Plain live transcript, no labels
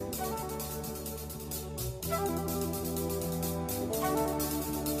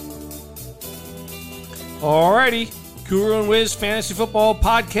Alrighty, Guru and Wiz Fantasy Football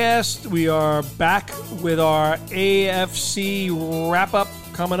Podcast. We are back with our AFC wrap-up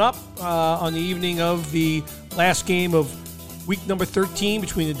coming up on the evening of the last game of week number 13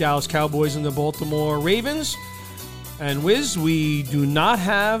 between the Dallas Cowboys and the Baltimore Ravens. And Wiz, we do not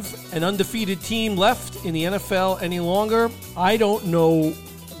have an undefeated team left in the NFL any longer. I don't know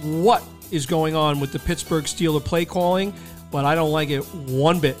what is going on with the Pittsburgh Steelers play calling, but I don't like it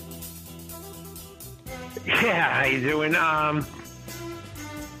one bit. Yeah, how you doing? That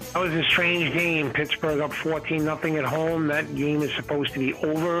was a strange game. Pittsburgh up 14-0 at home. That game is supposed to be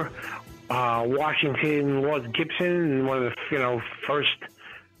over. Washington lost Gibson in one of the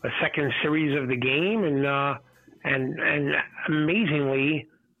second series of the game, and amazingly,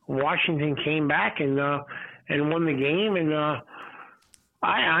 Washington came back and won the game. And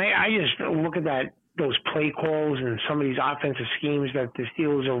I just look at those play calls and some of these offensive schemes that the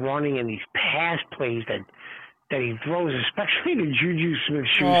Steelers are running and these pass plays that he throws, especially to Juju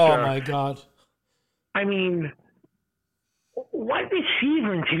Smith-Schuster. Oh, my God. I mean, what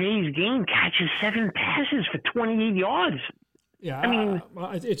receiver in today's game catches 7 passes for 28 yards? Yeah, I mean,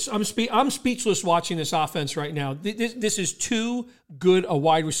 I'm speechless watching this offense right now. This is too good a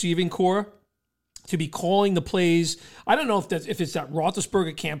wide receiving core to be calling the plays. I don't know if it's that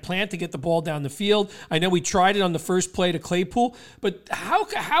Roethlisberger can't plant to get the ball down the field. I know we tried it on the first play to Claypool, but how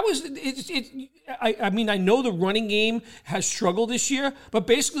is it? I mean, I know the running game has struggled this year, but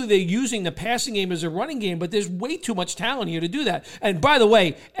basically they're using the passing game as a running game, but there's way too much talent here to do that. And by the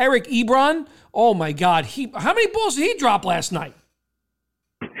way, Eric Ebron, oh my God, how many balls did he drop last night?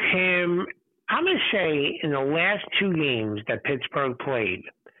 I'm going to say in the last 2 games that Pittsburgh played,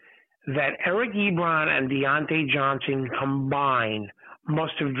 that Eric Ebron and Deontay Johnson combined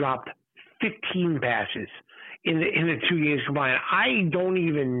must have dropped 15 passes in the 2 games combined. I don't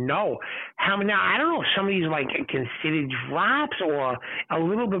even know how many. Now, I don't know if some of these like considered drops or a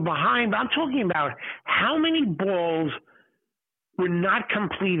little bit behind, but I'm talking about how many balls were not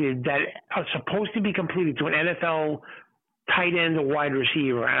completed that are supposed to be completed to an NFL tight end or wide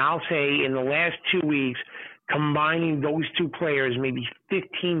receiver. And I'll say in the last 2 weeks, combining those 2 players, maybe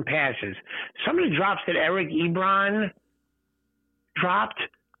 15 passes. Some of the drops that Eric Ebron dropped,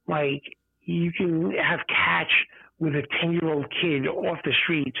 like you can have catch with a 10-year-old kid off the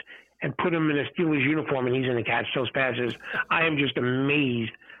streets and put him in a Steelers uniform and he's going to catch those passes. I am just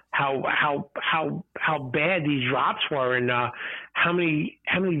amazed how bad these drops were and how many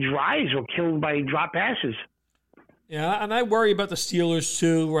drives were killed by drop passes. Yeah, and I worry about the Steelers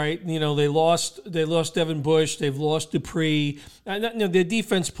too, right? You know, they lost Devin Bush, they've lost Dupree, and their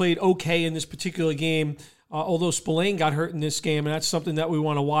defense played okay in this particular game. Although Spillane got hurt in this game, and that's something that we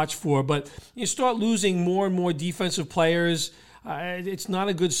want to watch for. But you start losing more and more defensive players, it's not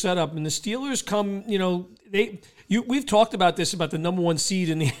a good setup. And the Steelers come, we've talked about this, about the number 1 seed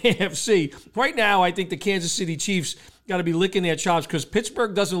in the AFC. Right now, I think the Kansas City Chiefs got to be licking their chops because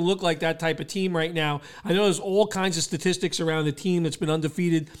Pittsburgh doesn't look like that type of team right now. I know there's all kinds of statistics around the team that's been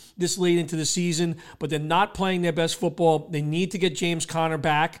undefeated this late into the season, but they're not playing their best football. They need to get James Conner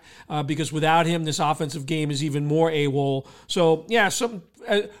back because without him, this offensive game is even more AWOL. So, yeah,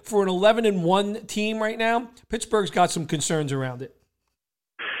 for an 11-1 team right now, Pittsburgh's got some concerns around it.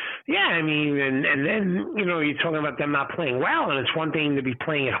 Yeah, I mean, and then, you're talking about them not playing well, and it's one thing to be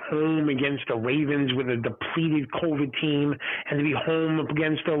playing at home against the Ravens with a depleted COVID team and to be home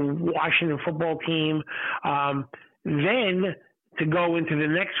against the Washington football team. Then to go into the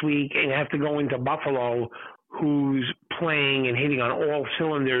next week and have to go into Buffalo, who's playing and hitting on all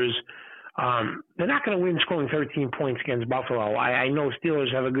cylinders. They're not going to win scoring 13 points against Buffalo. I know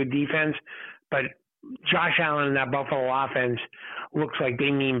Steelers have a good defense, but Josh Allen and that Buffalo offense looks like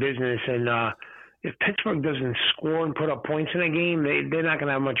they mean business. And if Pittsburgh doesn't score and put up points in that game, they're not going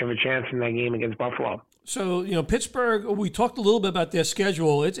to have much of a chance in that game against Buffalo. So, Pittsburgh, we talked a little bit about their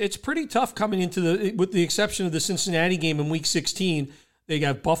schedule. It's pretty tough coming into with the exception of the Cincinnati game in Week 16. They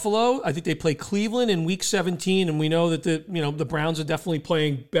got Buffalo. I think they play Cleveland in Week 17, and we know that the Browns are definitely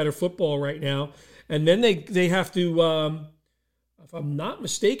playing better football right now. And then they have to, if I'm not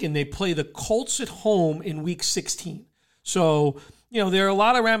mistaken, they play the Colts at home in Week 16. So, there are a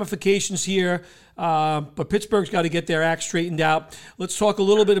lot of ramifications here, but Pittsburgh's got to get their act straightened out. Let's talk a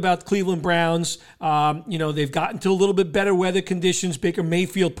little bit about the Cleveland Browns. They've gotten to a little bit better weather conditions. Baker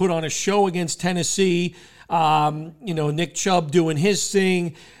Mayfield put on a show against Tennessee. Nick Chubb doing his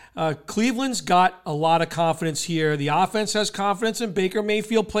thing. Cleveland's got a lot of confidence here. The offense has confidence, and Baker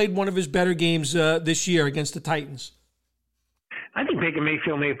Mayfield played one of his better games this year against the Titans. I think Baker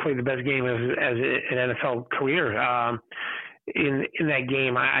Mayfield may have played the best game as an NFL career. In that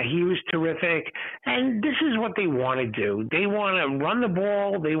game, he was terrific, and this is what they want to do. They want to run the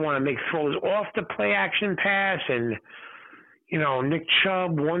ball. They want to make throws off the play action pass, and Nick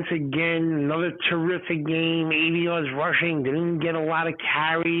Chubb once again another terrific game. 80 yards rushing. Didn't get a lot of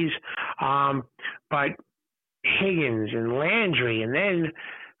carries, but Higgins and Landry, and then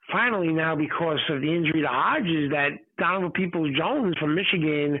finally now because of the injury to Hodges, that Donovan Peoples-Jones from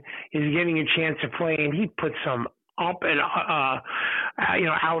Michigan is getting a chance to play, and he put some up and out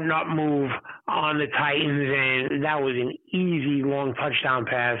and up move on the Titans, and that was an easy long touchdown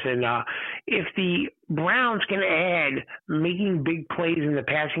pass. And if the Browns can add making big plays in the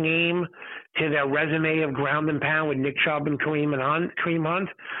passing game to their resume of ground and pound with Nick Chubb and Kareem Hunt,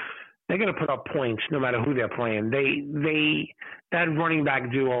 they're going to put up points no matter who they're playing. That running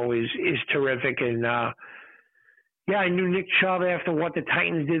back duo is terrific, and I knew Nick Chubb, after what the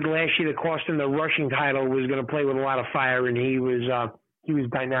Titans did last year to cost him the rushing title, was going to play with a lot of fire, and he was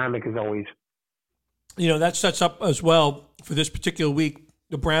dynamic as always. That sets up as well for this particular week.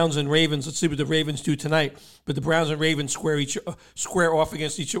 The Browns and Ravens. Let's see what the Ravens do tonight. But the Browns and Ravens square off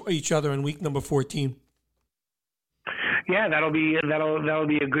against each other in week number 14. Yeah, that'll be a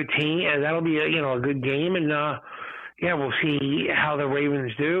good team, and that'll be a good game, and we'll see how the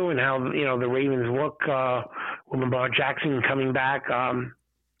Ravens do and how the Ravens look with Lamar Jackson coming back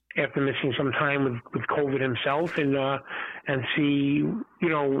after missing some time with COVID himself, and see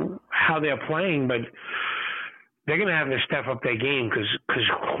how they're playing. But they're going to have to step up their game because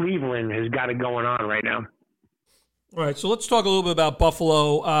Cleveland has got it going on right now. All right, so let's talk a little bit about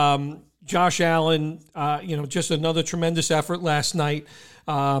Buffalo. Josh Allen, just another tremendous effort last night.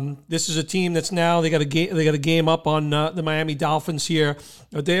 This is a team that's now they got a game up on the Miami Dolphins here.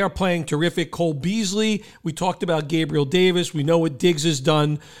 They are playing terrific. Cole Beasley. We talked about Gabriel Davis. We know what Diggs has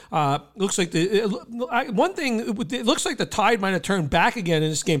done. Looks like one thing. It looks like the tide might have turned back again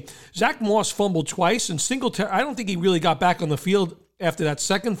in this game. Zach Moss fumbled twice, and Singletary. I don't think he really got back on the field after that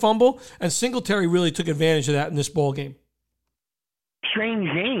second fumble, and Singletary really took advantage of that in this ball game. Strange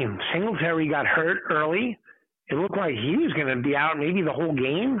game. Singletary got hurt early. It looked like he was going to be out maybe the whole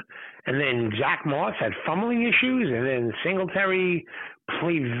game. And then Zach Moss had fumbling issues. And then Singletary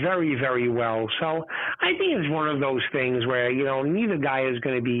played very, very well. So I think it's one of those things where, neither guy is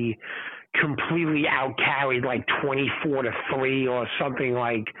going to be completely out-carried like 24-3 or something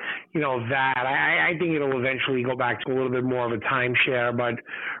like, that. I think it'll eventually go back to a little bit more of a timeshare. But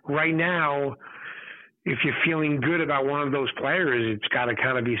right now, if you're feeling good about one of those players, it's got to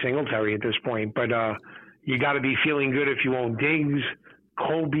kind of be Singletary at this point. But you got to be feeling good if you own Diggs,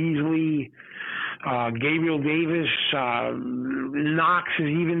 Cole Beasley, Gabriel Davis. Knox has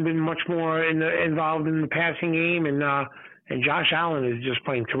even been much more involved in the passing game, and Josh Allen is just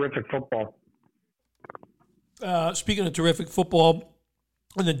playing terrific football. Speaking of terrific football,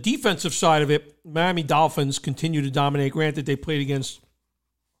 on the defensive side of it, Miami Dolphins continue to dominate. Granted, they played against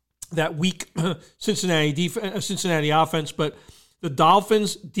that weak Cincinnati offense, but the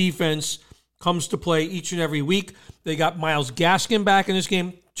Dolphins defense comes to play each and every week. They got Myles Gaskin back in this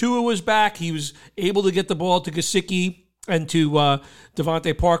game. Tua was back. He was able to get the ball to Gesicki and to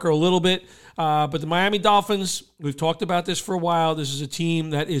Devontae Parker a little bit. But the Miami Dolphins, we've talked about this for a while. This is a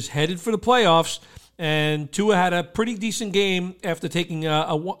team that is headed for the playoffs, and Tua had a pretty decent game after taking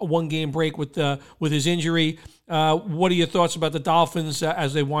a one-game break with his injury. What are your thoughts about the Dolphins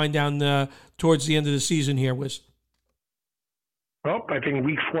as they wind down towards the end of the season here, Wiz? Well, I think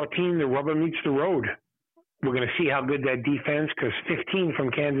week 14, the rubber meets the road. We're going to see how good that defense, because 15 from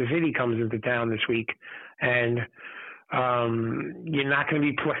Kansas City comes into town this week. And you're not going to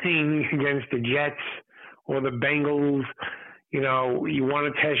be playing against the Jets or the Bengals. You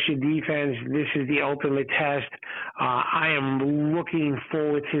want to test your defense. This is the ultimate test. I am looking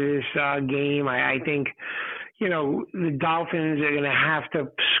forward to this game. I think, the Dolphins are going to have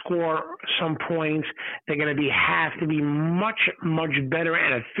to score some points. They're going to have to be much, much better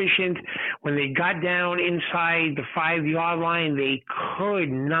and efficient. When they got down inside the 5-yard line, they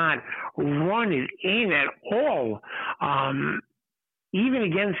could not run it in at all. Even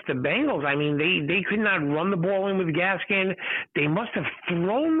against the Bengals, they could not run the ball in with Gaskin. They must have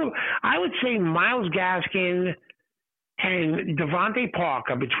thrown I would say Myles Gaskin and Devontae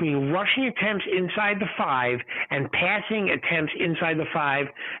Parker, between rushing attempts inside the 5 and passing attempts inside the 5,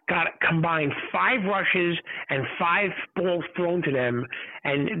 got combined 5 rushes and 5 balls thrown to them,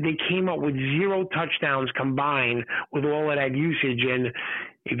 and they came up with 0 touchdowns combined with all of that usage. And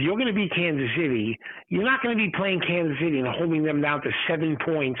if you're going to beat Kansas City, you're not going to be playing Kansas City and holding them down to 7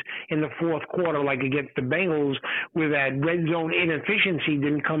 points in the fourth quarter like against the Bengals, where that red zone inefficiency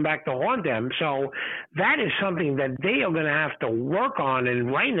didn't come back to haunt them. So that is something that they are going to have to work on.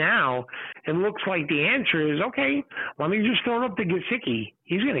 And right now, it looks like the answer is, okay, let me just throw it up to Gesicki.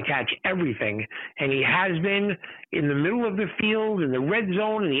 He's going to catch everything. And he has been in the middle of the field, in the red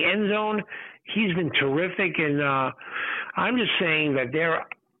zone, in the end zone. He's been terrific. And I'm just saying that their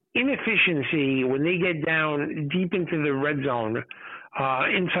inefficiency when they get down deep into the red zone,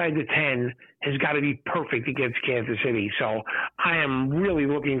 inside the 10, has got to be perfect against Kansas City. So I am really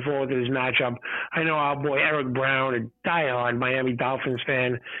looking forward to this matchup. I know our boy Eric Brown, a diehard Miami Dolphins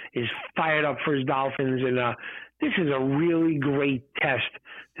fan, is fired up for his Dolphins. And this is a really great test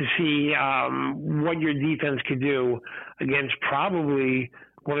to see what your defense could do against probably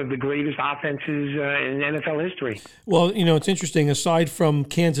one of the greatest offenses in NFL history. Well, you know, it's interesting. Aside from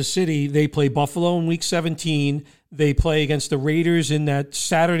Kansas City, they play Buffalo in Week 17. They play against the Raiders in that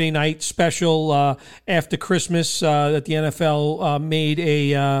Saturday night special after Christmas that the NFL made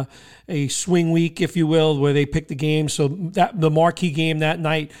a swing week, if you will, where they pick the game. So that the marquee game that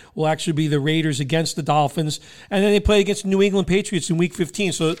night will actually be the Raiders against the Dolphins. And then they play against the New England Patriots in Week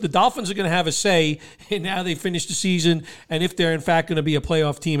 15. So the Dolphins are going to have a say in how they finish the season and if they're, in fact, going to be a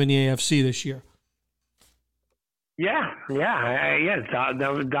playoff team in the AFC this year. Yeah.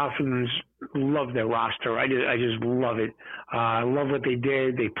 The Dolphins love their roster. I just love it. I love what they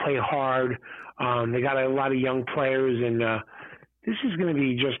did. They play hard. They got a lot of young players, and this is going to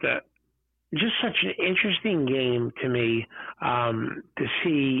be just such an interesting game to me to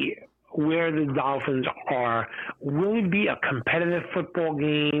see where the Dolphins are. Will it be a competitive football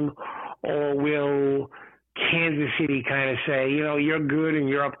game, or will Kansas City kind of say, you know, you're good and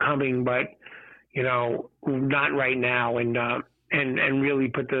you're upcoming, but you know, not right now, and really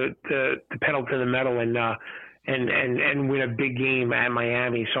put the pedal to the metal and win a big game at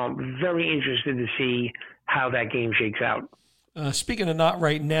Miami. So I'm very interested to see how that game shakes out. Speaking of not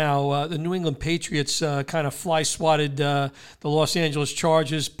right now, the New England Patriots kind of fly-swatted the Los Angeles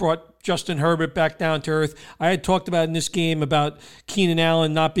Chargers, brought Justin Herbert back down to earth. I had talked about in this game about Keenan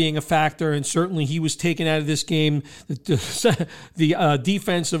Allen not being a factor, and certainly he was taken out of this game. The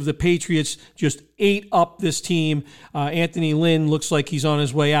defense of the Patriots just ate up this team. Anthony Lynn looks like he's on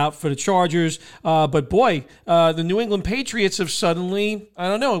his way out for the Chargers. But boy, the New England Patriots have suddenly, I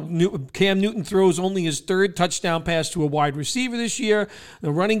don't know, Cam Newton throws only his third touchdown pass to a wide receiver this year.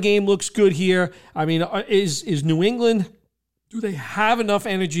 The running game looks good here. I mean, is New England... Do they have enough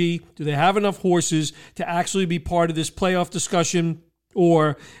energy? Do they have enough horses to actually be part of this playoff discussion?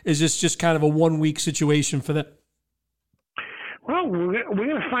 Or is this just kind of a one-week situation for them? Well, we're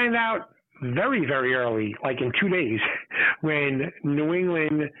going to find out very, very early, like in 2 days, when New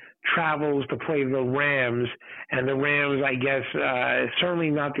England travels to play the Rams. And the Rams, I guess, certainly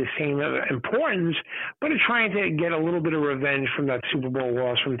not the same importance, but are trying to get a little bit of revenge from that Super Bowl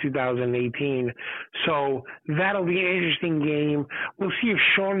loss from 2018. So that'll be an interesting game. We'll see if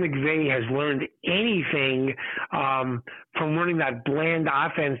Sean McVay has learned anything from running that bland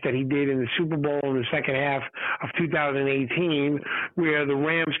offense that he did in the Super Bowl in the second half of 2018, where the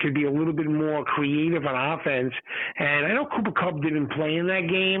Rams could be a little bit more creative on offense. And I know Cooper Kupp didn't play in that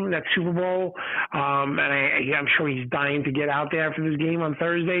game, that Super Bowl, and I'm sure he's dying to get out there for this game on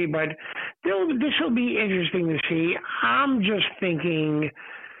Thursday, but this will be interesting to see. I'm just thinking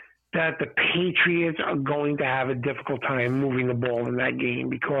that the Patriots are going to have a difficult time moving the ball in that game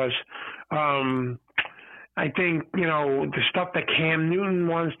because I think, you know, the stuff that Cam Newton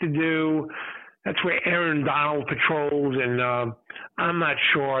wants to do, that's where Aaron Donald patrols, and I'm not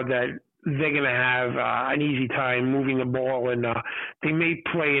sure that they're going to have an easy time moving the ball, and they may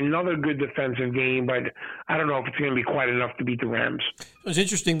play another good defensive game, but I don't know if it's going to be quite enough to beat the Rams. It's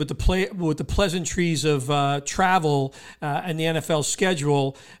interesting with the pleasantries of travel and the NFL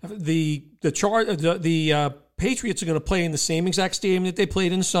schedule. The Patriots are going to play in the same exact stadium that they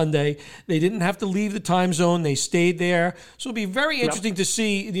played in Sunday. They didn't have to leave the time zone; they stayed there. So it'll be very interesting to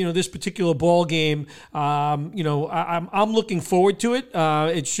see, you know, this particular ball game. You know, I'm looking forward to it.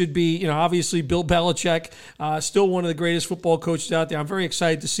 It should be, you know, obviously Bill Belichick, still one of the greatest football coaches out there. I'm very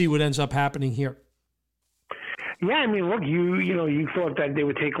excited to see what ends up happening here. Yeah, I mean, look, you thought that they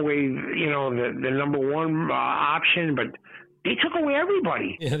would take away, you know, the number one option, but they took away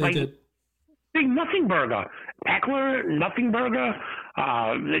everybody. Yeah, they did. Big nothing burger. Eckler, nothing burger.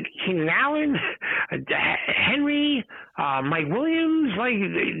 Keenan Allen, Henry, Mike Williams. Like,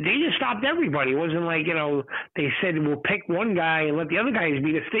 they just stopped everybody. It wasn't like, you know, they said we'll pick one guy and let the other guys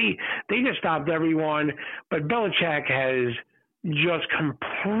beat us. They just stopped everyone. But Belichick has just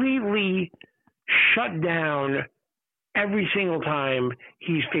completely shut down every single time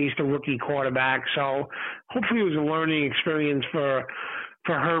he's faced a rookie quarterback. So hopefully it was a learning experience for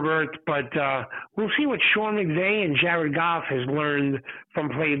Herbert, but we'll see what Sean McVay and Jared Goff has learned from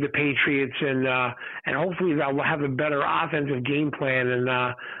playing the Patriots, and hopefully they'll have a better offensive game plan, and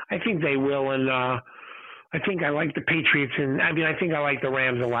I think they will. And I think I like the Patriots, and I think I like the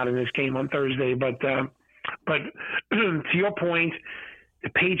Rams a lot in this game on Thursday. But to your point, the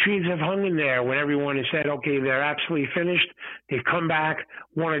Patriots have hung in there when everyone has said, okay, they're absolutely finished. They've come back,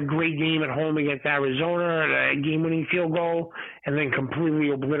 won a great game at home against Arizona, a game-winning field goal, and then completely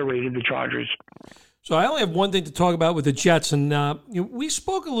obliterated the Chargers. So I only have one thing to talk about with the Jets, and we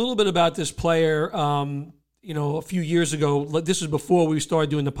spoke a little bit about this player a few years ago. This is before we started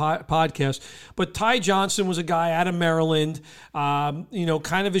doing the podcast. But Ty Johnson was a guy out of Maryland,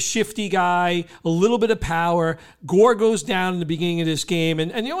 kind of a shifty guy, a little bit of power. Gore goes down in the beginning of this game.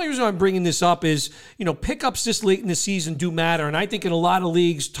 And the only reason I'm bringing this up is, pickups this late in the season do matter. And I think in a lot of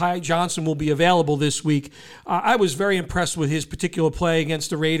leagues, Ty Johnson will be available this week. I was very impressed with his particular play against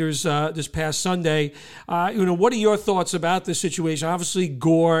the Raiders this past Sunday. What are your thoughts about this situation? Obviously,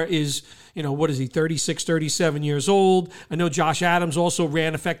 Gore is... what is he, 36, 37 years old. I know Josh Adams also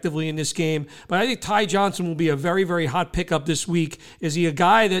ran effectively in this game, but I think Ty Johnson will be a very, very hot pickup this week. Is he a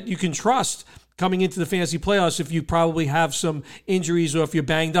guy that you can trust coming into the fantasy playoffs if you probably have some injuries or if you're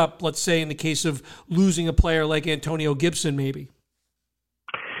banged up, let's say in the case of losing a player like Antonio Gibson maybe?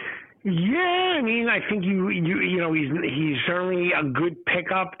 Yeah, I think he's certainly a good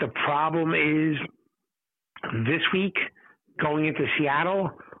pickup. The problem is this week going into Seattle,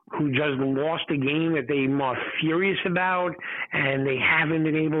 who just lost a game that they are furious about, and they haven't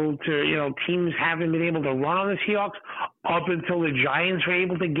been able to, teams haven't been able to run on the Seahawks up until the Giants were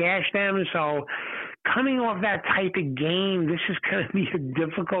able to gash them. So coming off that type of game, this is going to be a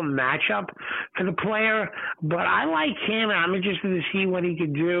difficult matchup for the player. But I like him, and I'm interested to see what he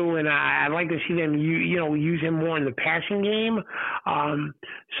could do, and I'd like to see them, use him more in the passing game.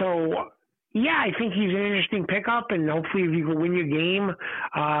 Yeah, I think he's an interesting pickup, and hopefully if you can win your game,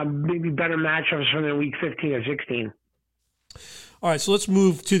 maybe better matchups from the week 15 or 16. All right, so let's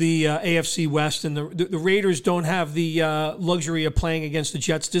move to the AFC West. And the Raiders don't have the luxury of playing against the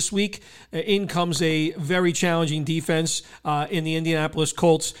Jets this week. In comes a very challenging defense in the Indianapolis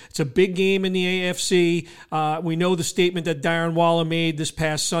Colts. It's a big game in the AFC. We know the statement that Darren Waller made this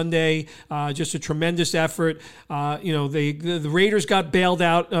past Sunday, just a tremendous effort. The Raiders got bailed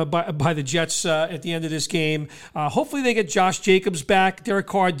out by the Jets at the end of this game. Hopefully they get Josh Jacobs back. Derek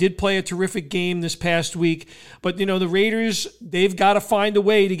Carr did play a terrific game this past week. But, the Raiders, they've got to find a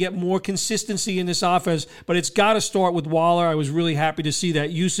way to get more consistency in this offense, but it's got to start with Waller. I was really happy to see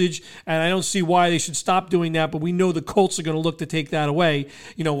that usage, and I don't see why they should stop doing that, but we know the Colts are going to look to take that away.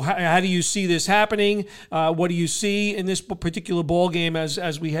 How do you see this happening? What do you see in this particular ball game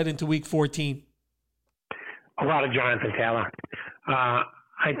as we head into Week 14? A lot of Jonathan Taylor.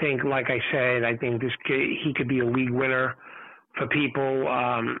 I think, like I said, he could be a league winner for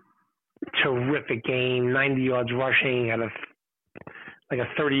people. Terrific game, 90 yards rushing, had a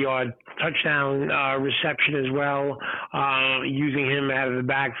 30-yard touchdown reception as well, using him out of the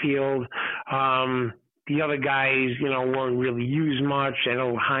backfield. The other guys, weren't really used much. I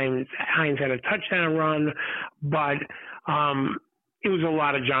know Hines had a touchdown run, but it was a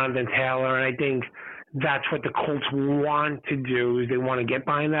lot of Jonathan Taylor, and I think that's what the Colts want to do, is they want to get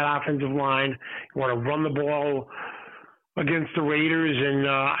behind that offensive line, they want to run the ball against the Raiders, and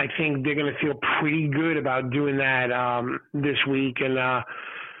I think they're going to feel pretty good about doing that this week. And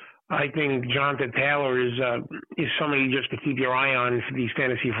I think Jonathan Taylor is somebody just to keep your eye on for these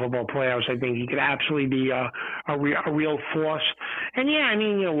fantasy football playoffs. I think he could absolutely be a real force. And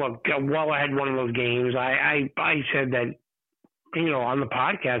look, Waller had one of those games. I said that, on the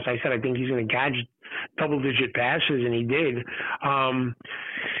podcast, I said I think he's going to catch double-digit passes, and he did.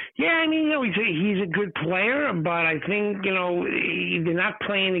 He's a good player, but I think, they're not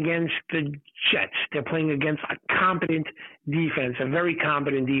playing against the Jets. They're playing against a competent defense, a very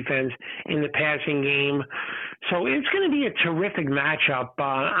competent defense in the passing game. So it's going to be a terrific matchup.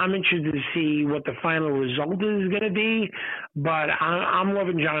 I'm interested to see what the final result is going to be, but I'm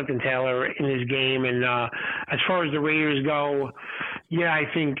loving Jonathan Taylor in his game. And as far as the Raiders go, yeah, I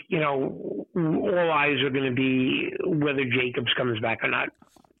think, all eyes are going to be whether Jacobs comes back or not.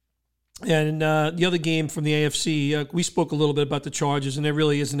 And the other game from the AFC, we spoke a little bit about the Chargers, and there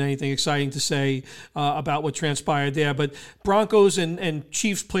really isn't anything exciting to say about what transpired there. But Broncos and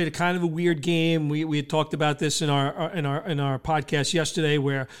Chiefs played a kind of a weird game. We had talked about this in our podcast yesterday,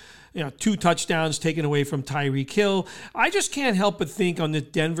 where 2 touchdowns taken away from Tyreek Hill. I just can't help but think on the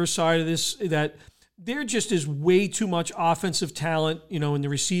Denver side of this that there just is way too much offensive talent, in the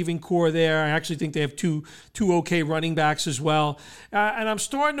receiving core there. I actually think they have two okay running backs as well. And I'm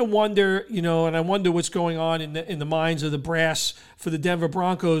starting to wonder, and I wonder what's going on in the minds of the brass for the Denver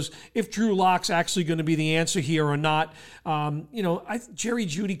Broncos, if Drew Lock's actually going to be the answer here or not. Jerry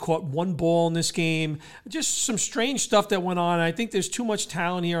Jeudy caught 1 ball in this game. Just some strange stuff that went on. I think there's too much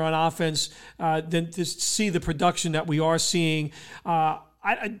talent here on offense than to see the production that we are seeing.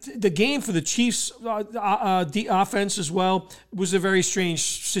 The game for the Chiefs the offense as well was a very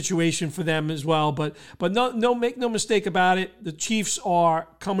strange situation for them as well. But no, make no mistake about it. The Chiefs are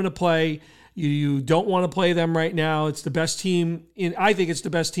coming to play. You don't want to play them right now. It's the best team I think it's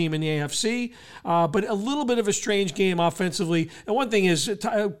the best team in the AFC. But a little bit of a strange game offensively. And one thing is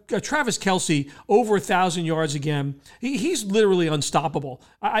Travis Kelce over 1,000 yards again. He's literally unstoppable.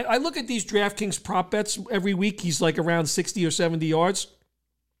 I look at these DraftKings prop bets every week. He's like around 60 or 70 yards.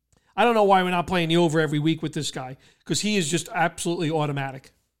 I don't know why we're not playing the over every week with this guy, because he is just absolutely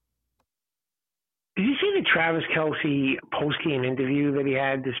automatic. Did you see the Travis Kelce post-game interview that he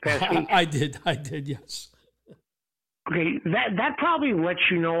had this past week? I did, yes. Okay, that probably lets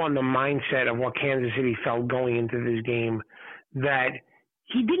you know on the mindset of what Kansas City felt going into this game, that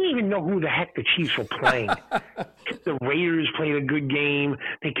he didn't even know who the heck the Chiefs were playing. The Raiders played a good game.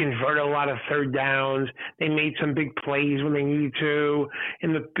 They converted a lot of third downs. They made some big plays when they needed to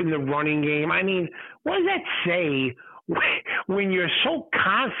in the running game. I mean, what does that say when you're so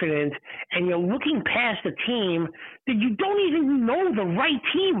confident and you're looking past a team that you don't even know the right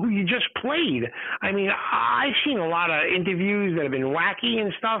team who you just played? I mean, I've seen a lot of interviews that have been wacky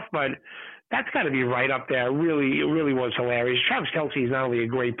and stuff, but that's got to be right up there. It really was hilarious. Travis Kelce is not only a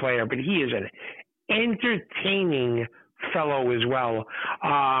great player, but he is an entertaining fellow as well.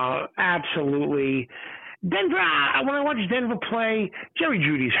 Absolutely. Denver, when I watch Denver play, Jerry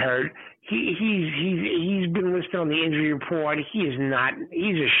Jeudy's hurt. He's been listed on the injury report. He's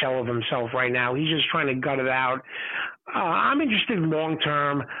a shell of himself right now. He's just trying to gut it out. I'm interested long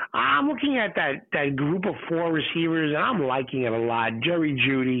term. I'm looking at that group of 4 receivers, and I'm liking it a lot. Jerry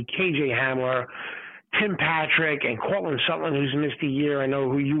Jeudy, KJ Hamler, Tim Patrick, and Cortland Sutton, who's missed a year. I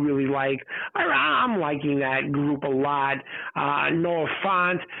know who you really like. I'm liking that group a lot. Noah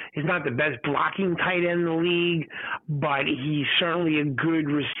Fant is not the best blocking tight end in the league, but he's certainly a good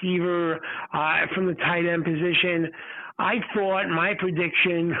receiver from the tight end position. I thought my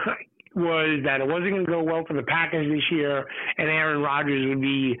prediction was that it wasn't going to go well for the Packers this year, and Aaron Rodgers would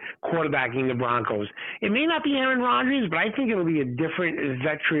be quarterbacking the Broncos. It may not be Aaron Rodgers, but I think it'll be a different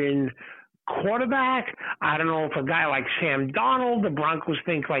veteran quarterback. I don't know if a guy like Sam Darnold, the Broncos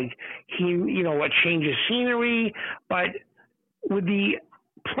think like a change of scenery, but with the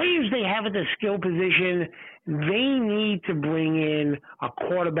players they have at the skill position, they need to bring in a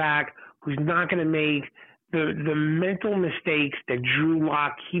quarterback who's not going to make the mental mistakes that Drew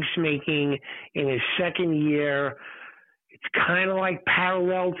Lock keeps making in his second year. It's kind of like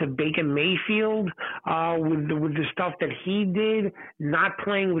parallel to Baker Mayfield with the stuff that he did, not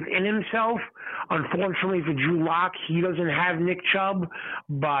playing within himself. Unfortunately for Drew Lock, he doesn't have Nick Chubb,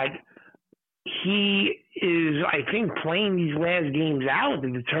 but he is, I think, playing these last games out to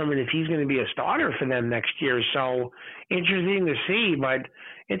determine if he's going to be a starter for them next year. So interesting to see, but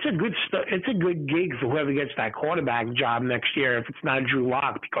it's a good gig for whoever gets that quarterback job next year if it's not Drew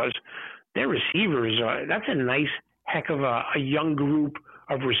Lock, because their receivers that's a nice heck of a young group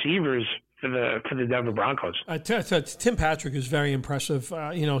of receivers for the Denver Broncos. Tim Patrick is very impressive.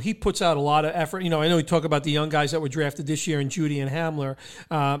 He puts out a lot of effort. I know we talk about the young guys that were drafted this year, and Jeudy and Hamler,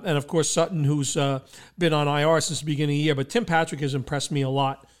 and of course Sutton, who's been on IR since the beginning of the year. But Tim Patrick has impressed me a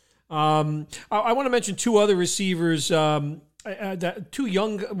lot. I want to mention 2 other receivers. Two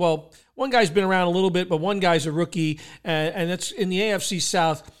young. Well, one guy's been around a little bit, but one guy's a rookie, and that's in the AFC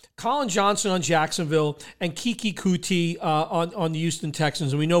South. Colin Johnson on Jacksonville and Kiki Kuti on the Houston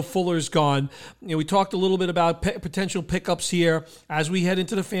Texans. And we know Fuller's gone. We talked a little bit about potential pickups here as we head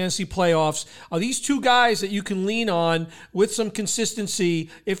into the fantasy playoffs. Are these 2 guys that you can lean on with some consistency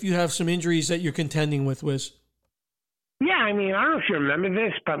if you have some injuries that you're contending with, Wiz? Yeah, I mean, I don't know if you remember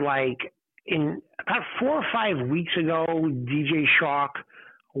this, but like in about 4 or 5 weeks ago, DJ Shark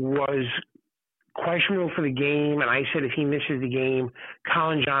was questionable for the game, and I said if he misses the game,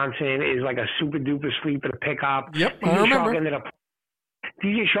 Colin Johnson is like a super duper sleeper to pick up. Yep, I remember.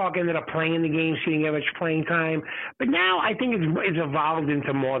 DJ Shark ended up playing in the game, so he didn't get much playing time. But now I think it's evolved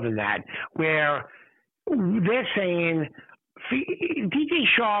into more than that, where they're saying DJ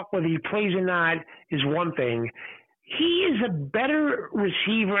Shark, whether he plays or not, is one thing. he is a better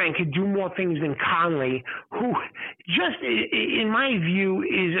receiver and could do more things than Conley, who just, in my view,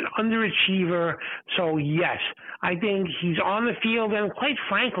 is an underachiever. So, yes, I think he's on the field. And quite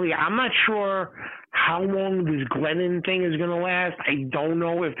frankly, I'm not sure how long this Glennon thing is going to last. I don't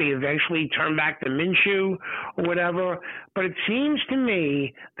know if they eventually turn back to Minshew or whatever. But it seems to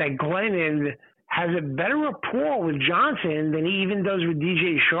me that Glennon has a better rapport with Johnson than he even does with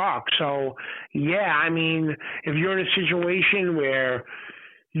DJ Shark. So, yeah, I mean, if you're in a situation where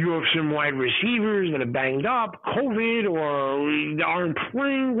you have some wide receivers that are banged up, COVID, or aren't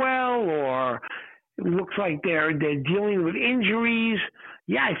playing well, or it looks like they're dealing with injuries,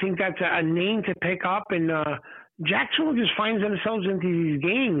 yeah, I think that's a name to pick up. And Jacksonville just finds themselves into these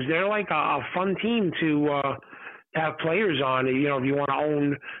games. They're like a fun team to have players on. You know, if you want to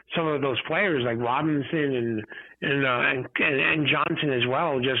own some of those players like Robinson and Johnson as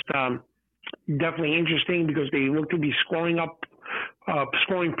well, just definitely interesting because they look to be scoring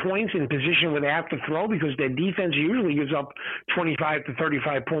points in position where they have to throw, because their defense usually gives up 25 to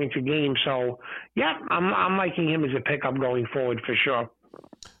 35 points a game. So, yeah, I'm liking him as a pickup going forward for sure.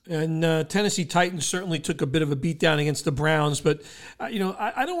 And Tennessee Titans certainly took a bit of a beatdown against the Browns, but I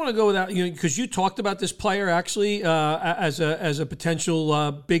don't want to go without, because you talked about this player actually as a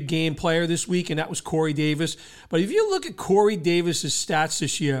potential big game player this week, and that was Corey Davis. But if you look at Corey Davis's stats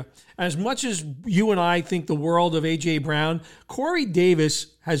this year, as much as you and I think the world of A.J. Brown, Corey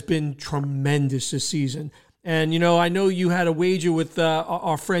Davis has been tremendous this season. And, I know you had a wager with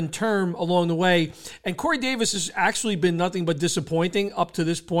our friend Term along the way. And Corey Davis has actually been nothing but disappointing up to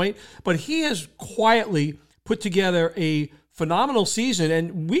this point. But he has quietly put together a phenomenal season.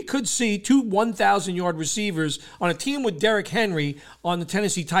 And we could see 2 1,000-yard receivers on a team with Derrick Henry on the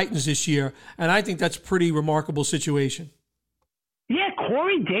Tennessee Titans this year. And I think that's a pretty remarkable situation. Yeah,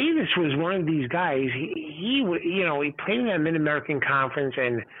 Corey Davis was one of these guys. He played in that Mid-American Conference,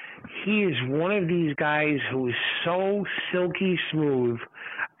 and he is one of these guys who is so silky smooth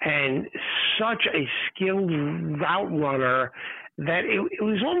and such a skilled route runner that it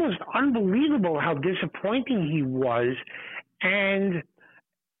was almost unbelievable how disappointing he was. And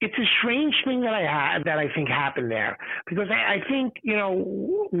it's a strange thing that I think happened there, because I think,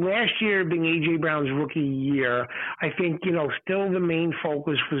 last year being A.J. Brown's rookie year, I think, still the main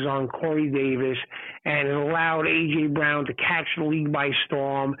focus was on Corey Davis, and it allowed A.J. Brown to catch the league by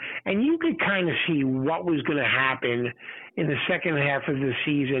storm. And you could kind of see what was going to happen in the second half of the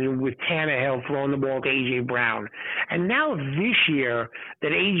season with Tannehill throwing the ball to A.J. Brown. And now this year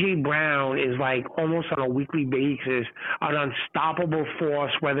that A.J. Brown is like almost on a weekly basis an unstoppable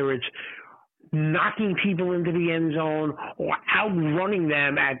force, whether it's knocking people into the end zone or outrunning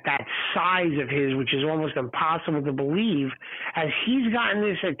them at that size of his, which is almost impossible to believe. As he's gotten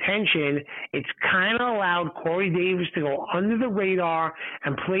this attention, it's kind of allowed Corey Davis to go under the radar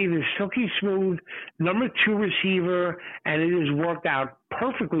and play this silky smooth number 2 receiver, and it has worked out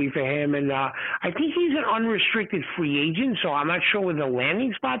perfectly for him. And I think he's an unrestricted free agent, so I'm not sure where the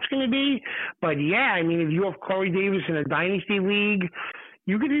landing spot's going to be. But yeah, I mean, if you have Corey Davis in a dynasty league,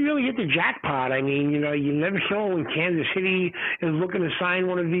 you could really hit the jackpot. I mean, you never know when Kansas City is looking to sign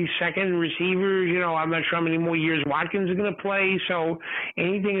one of these second receivers. I'm not sure how many more years Watkins is going to play, so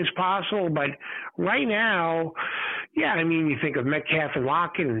anything is possible. But right now, yeah, I mean, you think of Metcalf and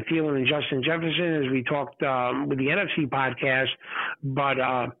Lockett and Thielen and Justin Jefferson, as we talked with the NFC podcast. But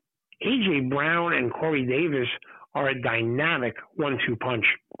A.J. Brown and Corey Davis are a dynamic 1-2 punch.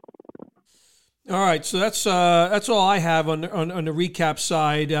 All right, so that's all I have on the recap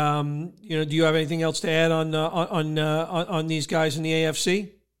side. Do you have anything else to add on these guys in the AFC?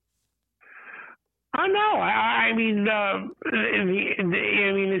 No. I mean,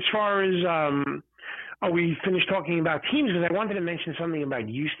 as far as are we finished talking about teams? Because I wanted to mention something about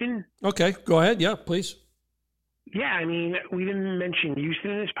Houston. Okay, go ahead. Yeah, please. Yeah, I mean, we didn't mention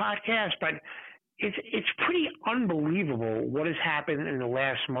Houston in this podcast, but it's pretty unbelievable what has happened in the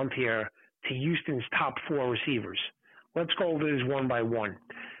last month here to Houston's top 4 receivers. Let's go over this one by one.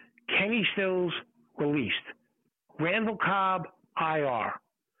 Kenny Stills, released. Randall Cobb, IR.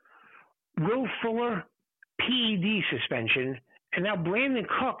 Will Fuller, PED suspension. And now Brandon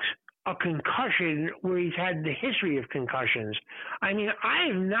Cooks, a concussion where he's had the history of concussions. I mean, I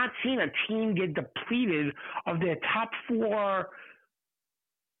have not seen a team get depleted of their top 4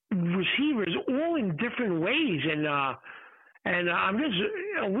 receivers, all in different ways. And I'm just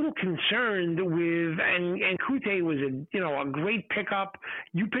a little concerned with, and Kute was a great pickup.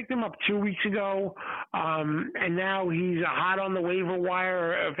 You picked him up 2 weeks ago, and now he's hot on the waiver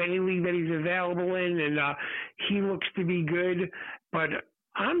wire of any league that he's available in, and he looks to be good. But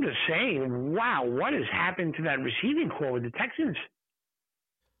I'm just saying, wow, what has happened to that receiving core with the Texans?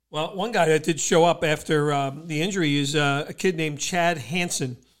 Well, one guy that did show up after the injury is a kid named Chad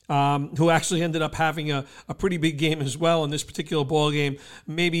Hansen, who actually ended up having a pretty big game as well in this particular ball game.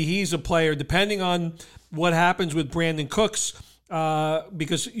 Maybe he's a player, depending on what happens with Brandon Cooks,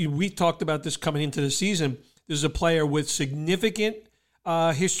 because we talked about this coming into the season. There's a player with significant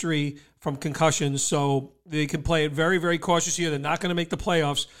history from concussions, so they can play it very, very cautious here. They're not going to make the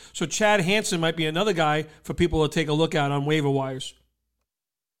playoffs. So Chad Hansen might be another guy for people to take a look at on waiver wires.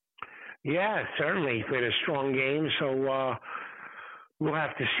 Yeah, certainly. He played a strong game, so we'll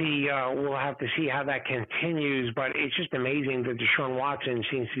have to see. We'll have to see how that continues. But it's just amazing that Deshaun Watson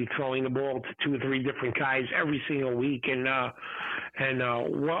seems to be throwing the ball to 2 or 3 different guys every single week, and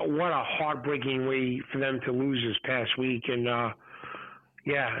what a heartbreaking way for them to lose this past week. And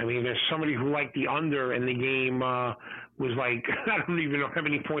yeah, I mean, there's somebody who liked the under in the game. Was like, I don't even know how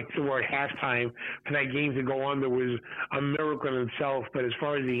many points there were at halftime. For that game to go under was a miracle in itself. But as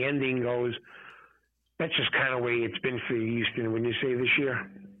far as the ending goes, that's just kind of the way it's been for Houston, wouldn't you say, this year?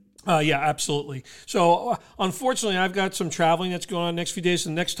 Yeah, absolutely. So, unfortunately, I've got some traveling that's going on the next few days. So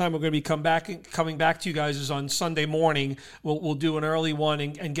the next time we're going to be coming back to you guys is on Sunday morning. We'll do an early one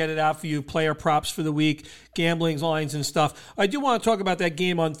and get it out for you, player props for the week, gambling lines and stuff. I do want to talk about that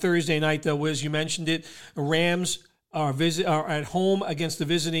game on Thursday night, though, Wiz. You mentioned it. Rams are at home against the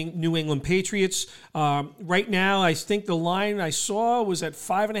visiting New England Patriots. Right now, I think the line I saw was at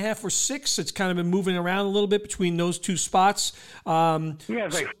 5.5 or 6. It's kind of been moving around a little bit between those two spots. Yeah,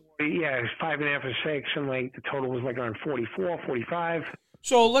 it's like 5.5 or 6, and like the total was like around 44, 45.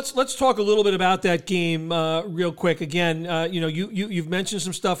 So let's talk a little bit about that game real quick. Again, you've mentioned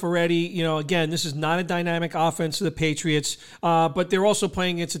some stuff already. Again, this is not a dynamic offense of the Patriots, but they're also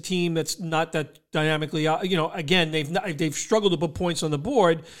playing against a team that's not that dynamically. Again, they've struggled to put points on the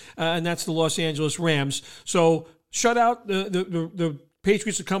board, and that's the Los Angeles Rams. So shutout. The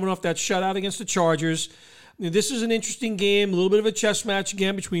Patriots are coming off that shutout against the Chargers. This is an interesting game, a little bit of a chess match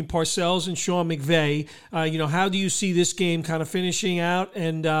again between Parcells and Sean McVay. How do you see this game kind of finishing out?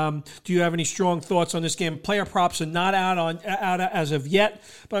 And do you have any strong thoughts on this game? Player props are not out as of yet,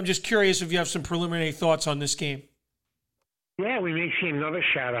 but I'm just curious if you have some preliminary thoughts on this game. Yeah, we may see another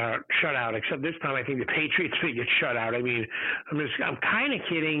shutout, except this time I think the Patriots may get shut out. I mean, I'm kind of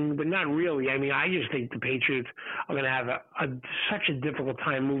kidding, but not really. I mean, I just think the Patriots are going to have such a difficult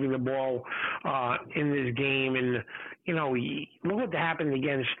time moving the ball in this game. And, look what happened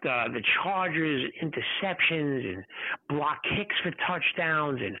against the Chargers, interceptions and block kicks for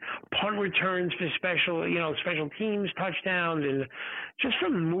touchdowns and punt returns for special teams touchdowns, and just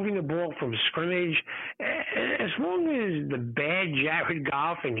from moving the ball from scrimmage. As long as the bad Jared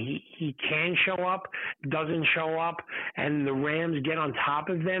Goff and he can show up, doesn't show up, and the Rams get on top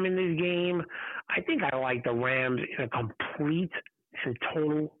of them in this game, I think I like the Rams in a complete and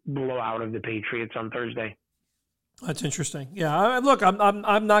total blowout of the Patriots on Thursday. That's interesting. Yeah, look,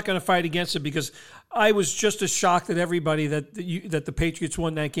 I'm not going to fight against it because I was just as shocked at everybody that the Patriots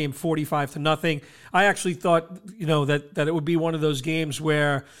won that game 45-0. I actually thought that it would be one of those games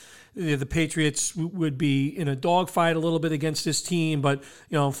where the Patriots would be in a dogfight a little bit against this team, but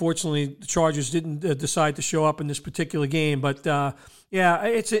unfortunately the Chargers didn't decide to show up in this particular game. But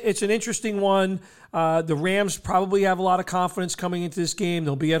it's an interesting one. The Rams probably have a lot of confidence coming into this game.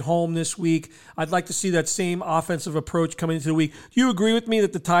 They'll be at home this week. I'd like to see that same offensive approach coming into the week. Do you agree with me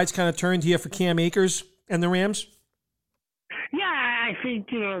that the tide's kind of turned here for Cam Akers and the Rams? Yeah, I think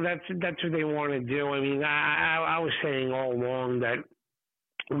that's what they want to do. I mean, I was saying all along that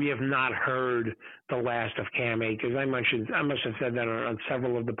we have not heard the last of Cam Akers. I must have said that on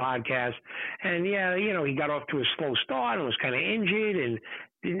several of the podcasts. And he got off to a slow start and was kind of injured, and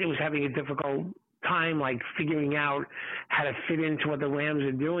it was having a difficult time like figuring out how to fit into what the Rams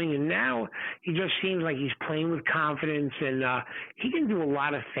are doing. And now he just seems like he's playing with confidence, and he can do a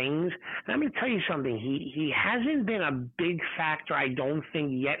lot of things. And let me tell you something. He hasn't been a big factor, I don't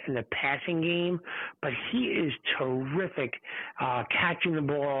think, yet in the passing game, but he is terrific catching the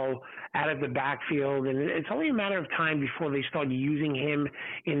ball out of the backfield. And it's only a matter of time before they start using him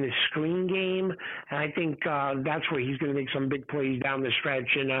in the screen game. And I think that's where he's going to make some big plays down the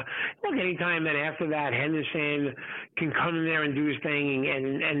stretch. And look, anytime that after that Henderson can come in there and do his thing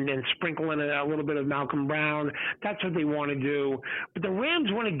and sprinkle in a little bit of Malcolm Brown, that's what they want to do. But the Rams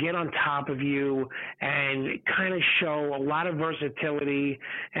want to get on top of you and kind of show a lot of versatility.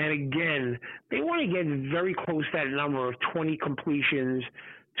 And again, they want to get very close to that number of 20 completions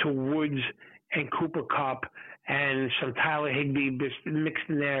to Woods and Cooper Kupp, and some Tyler Higbee mixed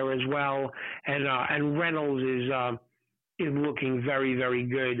in there as well. And Reynolds is looking very, very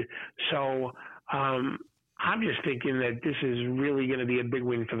good. So I'm just thinking that this is really going to be a big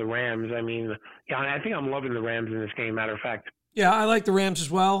win for the Rams. I mean, yeah, I think I'm loving the Rams in this game, matter of fact. Yeah, I like the Rams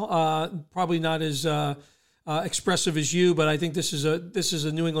as well. Probably not as expressive as you, but I think this is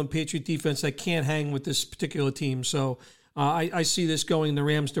a New England Patriot defense that can't hang with this particular team. So I see this going in the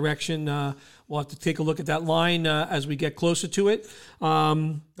Rams' direction. We'll have to take a look at that line as we get closer to it.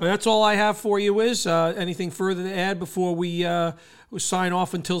 That's all I have for you, Wiz. Anything further to add before we sign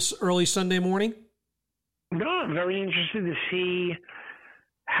off until early Sunday morning? No, I'm very interested to see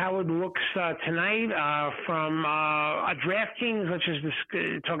how it looks tonight from DraftKings. Let's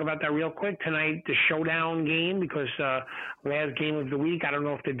just talk about that real quick. Tonight, the showdown game, because last game of the week, I don't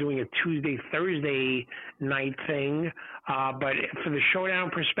know if they're doing a Tuesday, Thursday night thing. But for the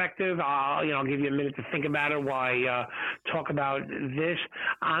showdown perspective, I'll give you a minute to think about it while I talk about this.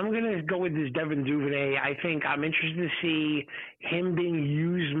 I'm going to go with this Devin Duvernay. I think I'm interested to see him being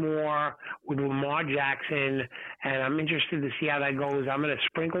used more with Lamar Jackson, and I'm interested to see how that goes. I'm going to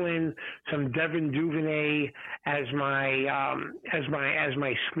sprinkle in some Devin Duvernay as my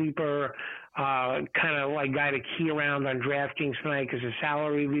sleeper. Kind of like guy to key around on DraftKings tonight because the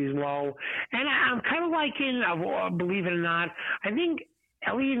salary is low. And I'm kind of liking, believe it or not, I think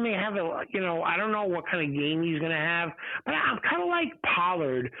Elliott may have I don't know what kind of game he's going to have, but I'm kind of like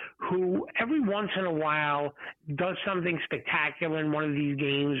Pollard, who every once in a while does something spectacular in one of these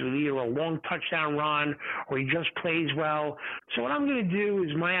games with either a long touchdown run or he just plays well. So what I'm going to do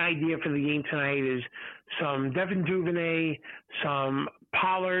is my idea for the game tonight is some Devin Duvernay, some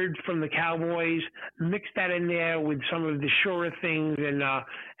Pollard from the Cowboys, mix that in there with some of the surer things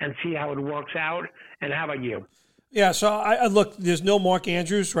and see how it works out. And how about you? Yeah, so I look. There's no Mark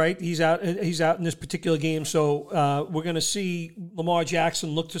Andrews, right? He's out in this particular game, so we're going to see Lamar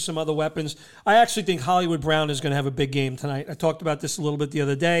Jackson look to some other weapons. I actually think Hollywood Brown is going to have a big game tonight. I talked about this a little bit the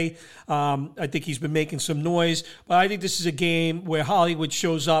other day. I think he's been making some noise, but I think this is a game where Hollywood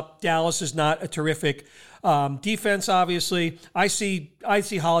shows up. Dallas is not a terrific defense, obviously. I see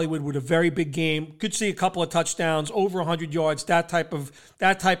Hollywood with a very big game. Could see a couple of touchdowns, over 100 yards. That type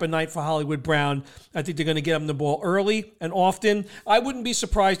of night for Hollywood Brown. I think they're going to get him the ball early and often. I wouldn't be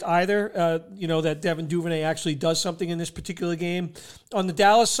surprised either. That Devin Duvernay actually does something in this particular game. On the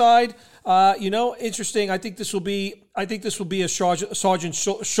Dallas side, interesting. I think this will be a Sergeant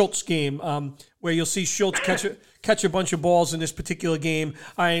Schultz game where you'll see Schultz catch a bunch of balls in this particular game.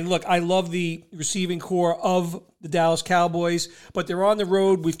 I love the receiving core of the Dallas Cowboys, but they're on the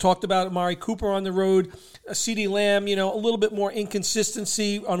road. We've talked about Amari Cooper on the road. CeeDee Lamb, a little bit more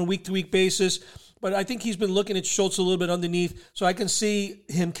inconsistency on a week-to-week basis, but I think he's been looking at Schultz a little bit underneath, so I can see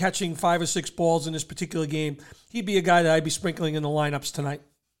him catching 5 or 6 balls in this particular game. He'd be a guy that I'd be sprinkling in the lineups tonight.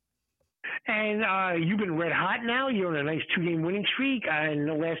 And you've been red hot now. You're on a nice 2-game winning streak. And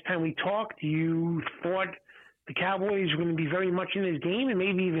the last time we talked, you thought the Cowboys were going to be very much in this game and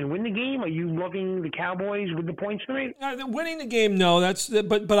maybe even win the game. Are you loving the Cowboys with the points tonight? Winning the game, no.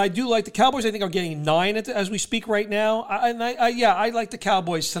 But I do like the Cowboys. I think are getting 9 as we speak right now. I like the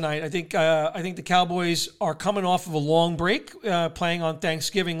Cowboys tonight. I think the Cowboys are coming off of a long break, playing on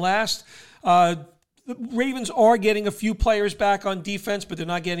Thanksgiving last. The Ravens are getting a few players back on defense, but they're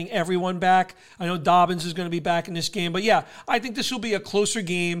not getting everyone back. I know Dobbins is going to be back in this game. But, yeah, I think this will be a closer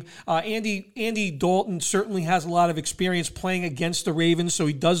game. Andy Dalton certainly has a lot of experience playing against the Ravens, so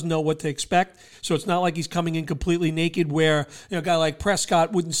he does know what to expect. So it's not like he's coming in completely naked where a guy like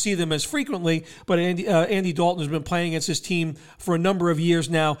Prescott wouldn't see them as frequently. But Andy Dalton has been playing against his team for a number of years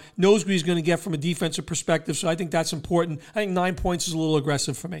now, knows what he's going to get from a defensive perspective. So I think that's important. I think 9 points is a little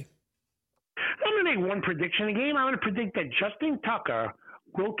aggressive for me. One prediction in the game. I'm going to predict that Justin Tucker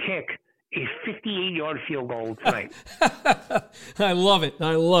will kick a 58-yard field goal tonight. I love it.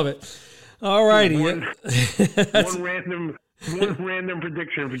 All righty. One random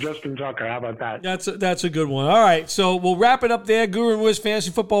prediction for Justin Tucker. How about that? That's a good one. All right, so we'll wrap it up there. Guru and Wiz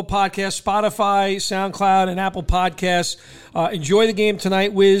Fantasy Football Podcast, Spotify, SoundCloud, and Apple Podcasts. Enjoy the game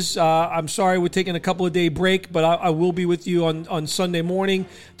tonight, Wiz. I'm sorry we're taking a couple of day break, but I will be with you on Sunday morning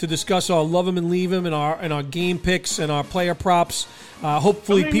to discuss our love 'em and leave 'em and our game picks and our player props.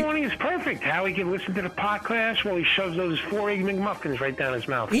 Hopefully, Sunday morning is perfect. Howie can listen to the podcast while he shoves those 4 Egg McMuffins right down his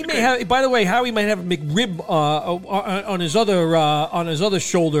mouth. He may have. By the way, Howie might have a McRib on his other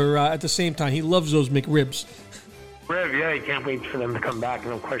shoulder at the same time. He loves those McRibs. Yeah, he can't wait for them to come back.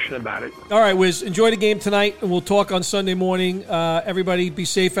 No question about it. All right, Wiz. Enjoy the game tonight, and we'll talk on Sunday morning. Everybody, be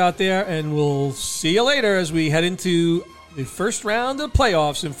safe out there, and we'll see you later as we head into the first round of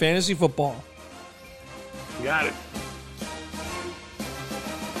playoffs in fantasy football. You got it.